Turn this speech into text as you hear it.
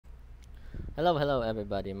Hello, hello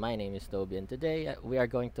everybody. My name is Toby and today we are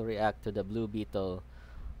going to react to the Blue Beetle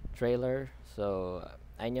trailer.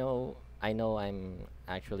 I know I'm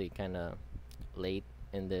actually kind of late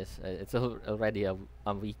in this. It's already a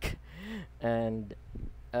week. And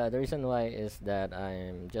the reason why is that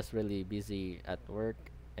I'm just really busy at work,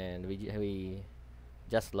 and we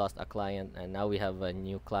just lost a client and now we have a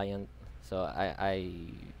new client. So I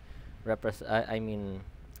mean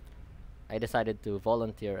I decided to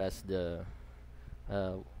volunteer as the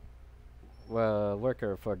uh,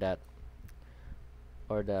 worker for that,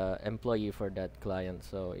 or the employee for that client.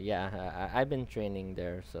 So yeah, I've been training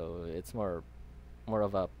there, so it's more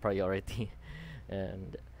of a priority.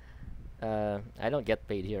 And I don't get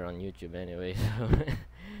paid here on YouTube anyway. So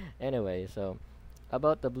anyway, so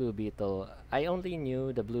about the Blue Beetle, I only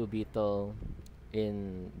knew the Blue Beetle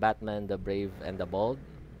in Batman the Brave and the Bold.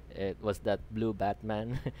 It was that blue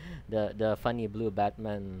Batman, the funny blue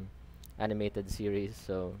Batman animated series.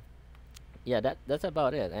 So yeah, that's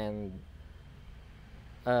about it. And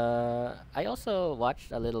I also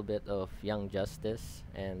watched a little bit of Young Justice,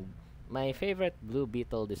 and my favorite Blue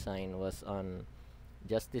Beetle design was on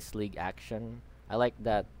Justice League Action. I like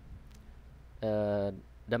that uh,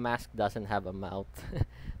 the mask doesn't have a mouth,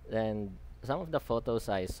 and some of the photos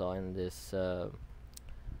I saw in this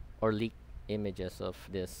or leaked images of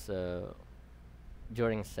this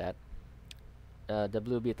during set, the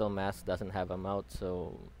Blue Beetle mask doesn't have a mouth,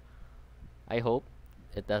 so I hope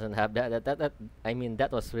it doesn't have that. I mean,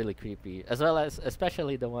 that was really creepy, as well as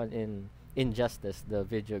especially the one in Injustice, the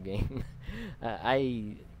video game.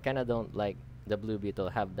 I kind of don't like the Blue Beetle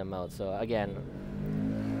have the mouth, so again,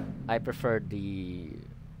 I prefer the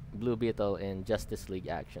Blue Beetle in Justice League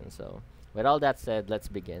Action. So with all that said, let's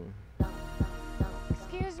begin.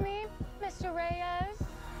 Excuse me, Mr. Reyes?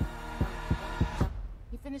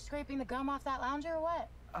 You finished scraping the gum off that lounger or what?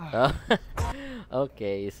 Oh,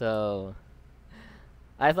 okay, so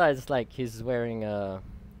I thought it's like he's wearing a,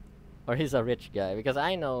 or he's a rich guy, because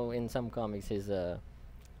I know in some comics he's a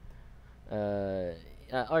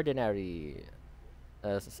ordinary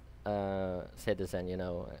citizen,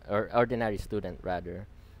 or ordinary student rather.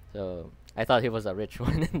 So I thought he was a rich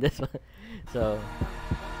one in this one. So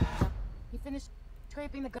You finished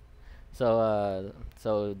scraping the gum.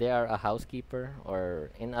 So they are a housekeeper,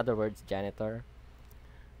 or in other words, janitor.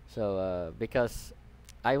 So because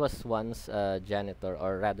I was once a janitor,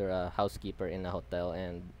 or rather a housekeeper in a hotel,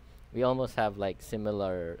 and we almost have like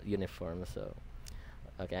similar uniforms. So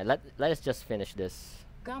okay, let's just finish this.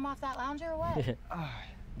 Gum off that lounger or what?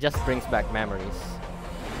 Just brings back memories.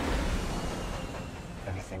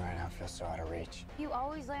 Everything right now feels so out of reach. You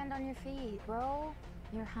always land on your feet, bro.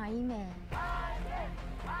 You're Jaime.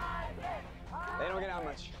 They don't get out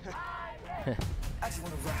much. I just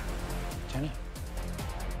want to rap. Jenny?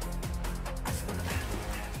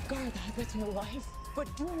 Guard that with your life,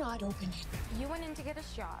 but do not open it. You went in to get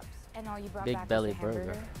us jobs, and all you brought Big back belly was a burger.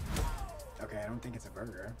 hamburger. Okay, I don't think it's a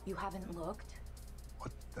burger. You haven't looked?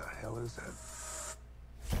 What the hell is that?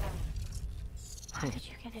 How did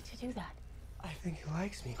you get it to do that? I think he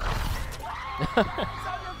likes me.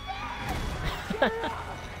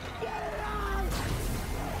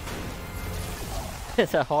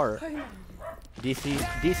 It's a horror.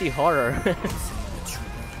 DC horror.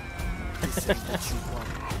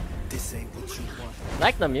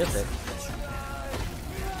 Like the music.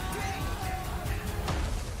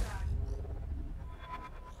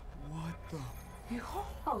 What the?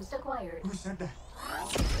 Host acquired. Who said that?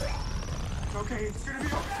 Okay, it's gonna be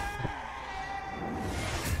okay.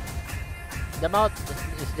 The mouth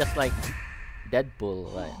is just like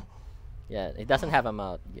Deadpool, right? Yeah, it doesn't have a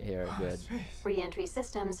mouth here. Good. Re-entry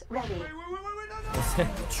systems ready. Wait, no. This ain't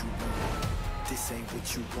what you want. This ain't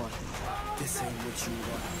what you want. This ain't what you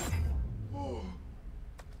want.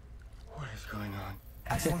 What is going on?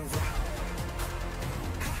 I just wanna rock.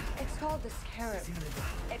 It's called the Scarab.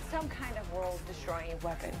 It's some kind of world-destroying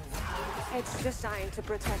weapon. It's designed to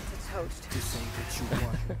protect its host. This ain't what you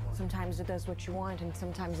want. Sometimes it does what you want, and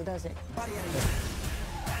sometimes it doesn't.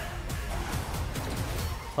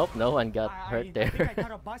 Hope no one got hurt I there. think I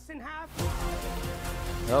cut a bus in half.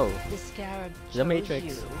 Oh, The Scarab The chose Matrix.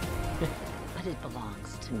 you, but it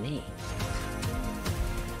belongs to me.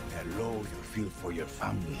 That low you feel for your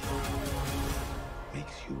family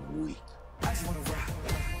makes you weak. I just wanna rock.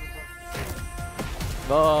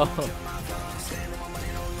 oh.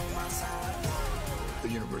 The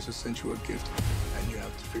universe has sent you a gift, and you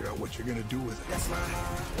have to figure out what you're gonna do with it.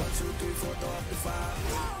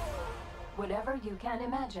 Whatever you can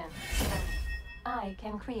imagine, I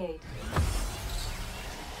can create.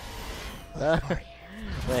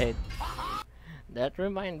 Wait. That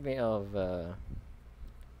remind me of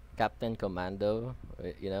Captain Commando,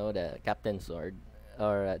 you know, the Captain Sword,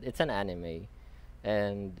 or it's an anime,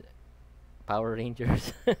 and Power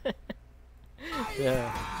Rangers.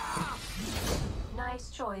 Yeah,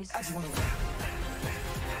 Nice choice. I just wanna rap.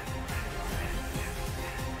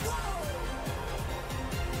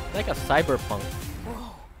 like a cyberpunk.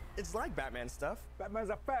 It's like Batman stuff. Batman's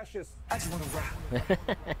a fascist. I just wanna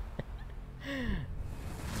rap.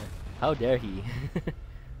 How dare he?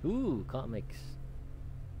 Ooh, comics.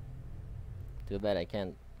 Too bad I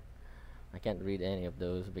can't read any of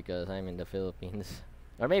those because I'm in the Philippines.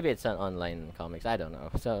 Or maybe it's an online comics, I don't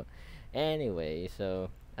know. So anyway, so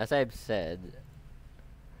as I've said,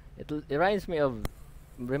 it reminds me of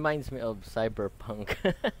cyberpunk.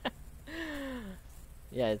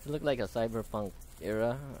 Yeah, it looked like a cyberpunk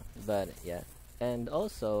era, but yeah. And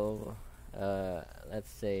also, let's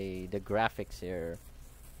say the graphics here.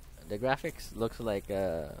 The graphics looks like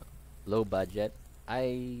low budget.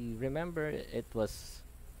 I remember it was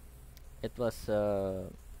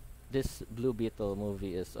this Blue Beetle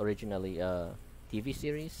movie is originally a TV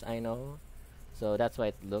series, I know. So that's why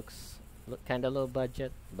it looks kind of low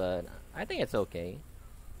budget, but I think it's okay.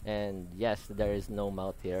 And yes, there is no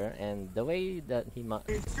mouth here, and the way that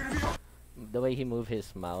the way he move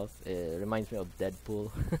his mouth reminds me of Deadpool.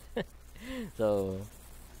 So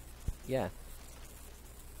yeah,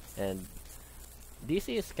 and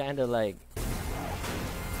DC is kind of like,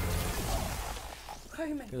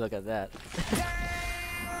 look at that.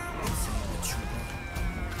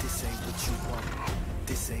 This ain't what you want.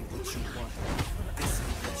 This ain't what you want. This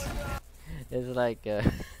ain't what you want. It's like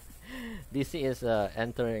DC is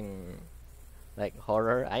entering like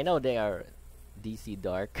horror. I know they are DC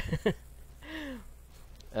Dark,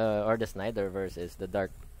 or the Snyderverse is the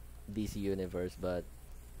dark DC universe, but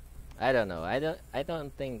I don't know. I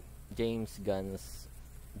don't think James Gunn's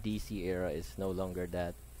DC era is no longer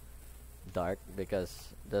that dark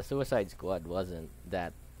because the Suicide Squad wasn't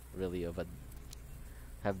that really of a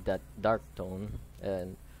have that dark tone,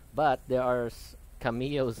 and but there are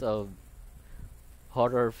cameos of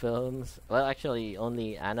horror films. Well, actually,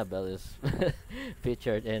 only Annabelle is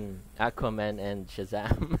featured in Aquaman and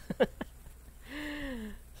Shazam.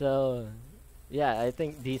 So, yeah, I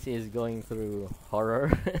think DC is going through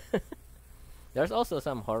horror. There's also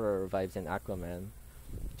some horror vibes in Aquaman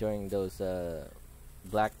during those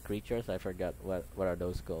black creatures. I forgot what are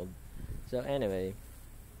those called. So anyway,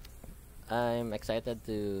 I'm excited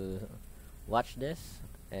to watch this,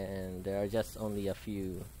 and there are just only a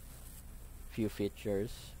few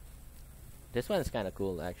features. This one is kind of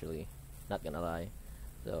cool, actually, not gonna lie.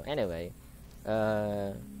 So anyway,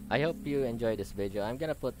 I hope you enjoyed this video. I'm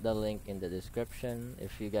gonna put the link in the description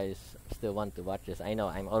if you guys still want to watch this. I know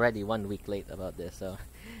I'm already 1 week late about this, so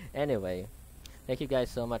anyway, thank you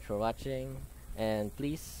guys so much for watching, and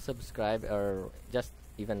please subscribe or just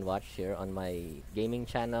even watch here on my gaming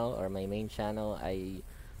channel or my main channel. I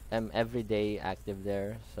am everyday active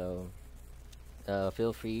there, so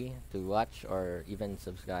feel free to watch or even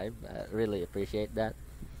subscribe. I really appreciate that.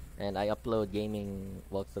 And I upload gaming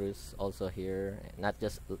walkthroughs also here, not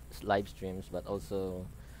just live streams but also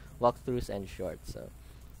walkthroughs and shorts. So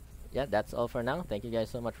yeah, that's all for now. Thank you guys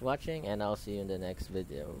so much for watching, and I'll see you in the next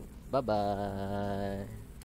video. Bye bye.